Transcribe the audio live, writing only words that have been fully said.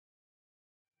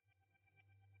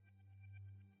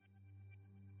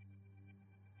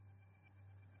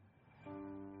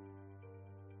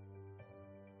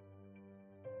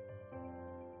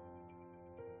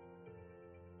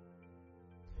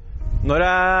Når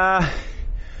jeg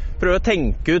prøver å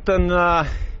tenke ut en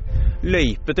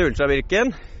løype til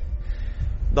Ultrabirken,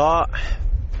 da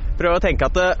prøver jeg å tenke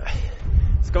at det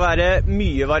skal være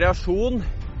mye variasjon.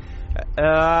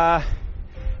 Jeg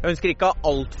ønsker ikke å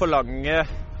ha alt for lange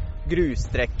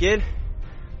grusstrekker,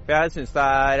 for jeg synes det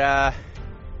er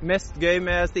mest gøy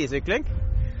med stisykling.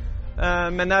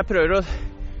 Men jeg prøver å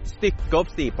stykke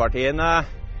opp stipartiene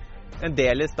en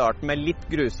del i starten med litt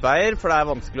grusveier, for det er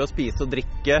vanskelig å spise og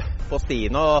drikke på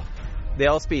stiene, og det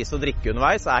å spise og drikke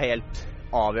underveis er helt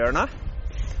avgjørende.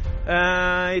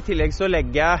 I tillegg så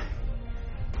legger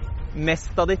jeg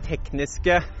mest av de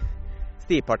tekniske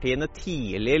stipartiene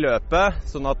tidlig i løpet,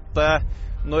 sånn at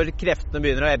når kreftene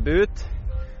begynner å ebbe ut,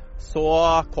 så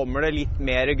kommer det litt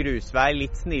mer grusvei,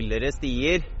 litt snillere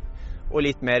stier, og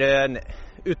litt mer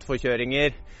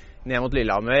utforkjøringer ned mot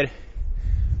Lillehammer.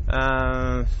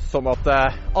 Sånn at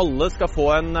alle skal få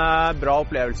en bra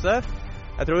opplevelse.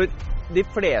 Jeg tror de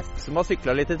fleste som har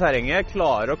syklet litt i terrenget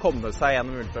klarer å komme seg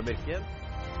gjennom Ultrabirken.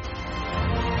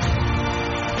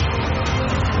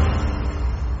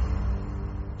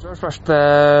 Første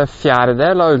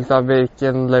fjerdedel av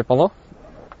Ultrabirkenløypa nå.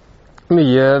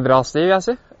 Mye bra sti, vil jeg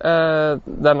si.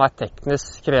 Den er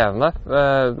teknisk krevende.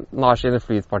 Den har sine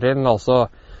flytpartier, men også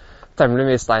temmelig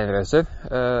mye steinrøyser.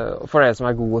 For dere som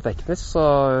er gode teknisk, så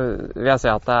vil jeg si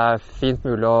at det er fint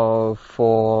mulig å få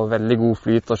veldig god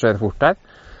flyt og kjøre fort der.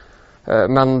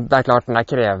 Men det er klart den er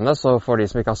krevende, så for de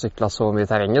som ikke har syklet så mye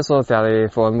i terrenget, så tror jeg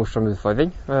de får en morsom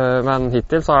utfordring. Men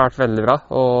hittil så har det vært veldig bra,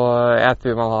 og jeg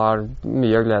tror man har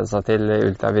mye å glede seg til i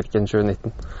Ultrabirken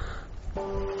 2019.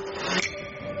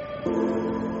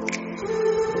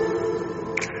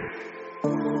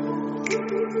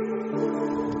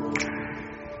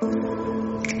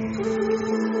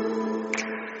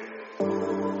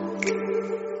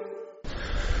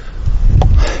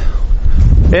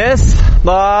 Yes,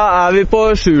 da er vi på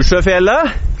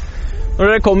Sjusjøfjellet. Når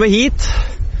dere kommer hit,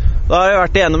 da har vi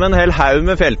vært igjennom en hel haug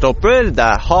med fjelltopper. Det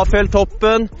er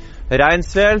Hafjelltoppen,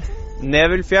 Reinsfjell,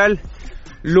 Nevelfjell,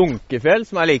 Lunkefjell,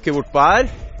 som er like bortpå her.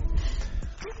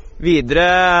 Videre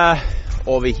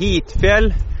over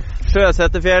Hitfjell,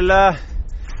 Sjøsetefjellet,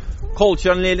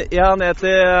 Koltjørnlia ned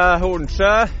til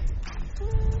Hornsjø,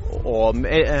 og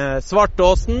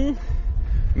Svartåsen,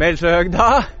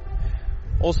 Melsjøhøgda.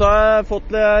 Og så har jeg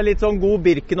fått litt sånn god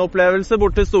Birken-opplevelse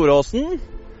bort til Storåsen.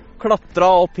 Klatret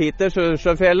opp hit til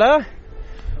Sjusjøfjellet.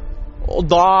 Og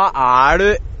da er du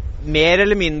mer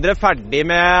eller mindre ferdig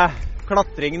med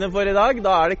klatringene for i dag.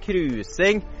 Da er det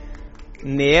cruising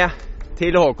ned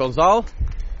til Håkonsdal.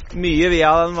 Mye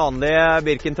via den vanlige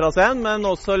Birken-traseen, men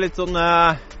også litt sånn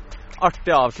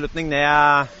artig avslutning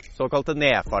ned såkalte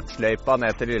nedfartsløypa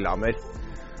ned til Lillehammer.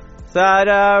 Så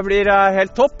her blir det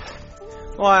helt topp.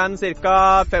 Nå har jeg en ca.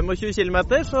 25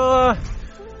 kilometer, så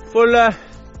får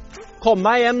komme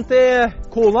meg hjem til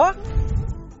kona.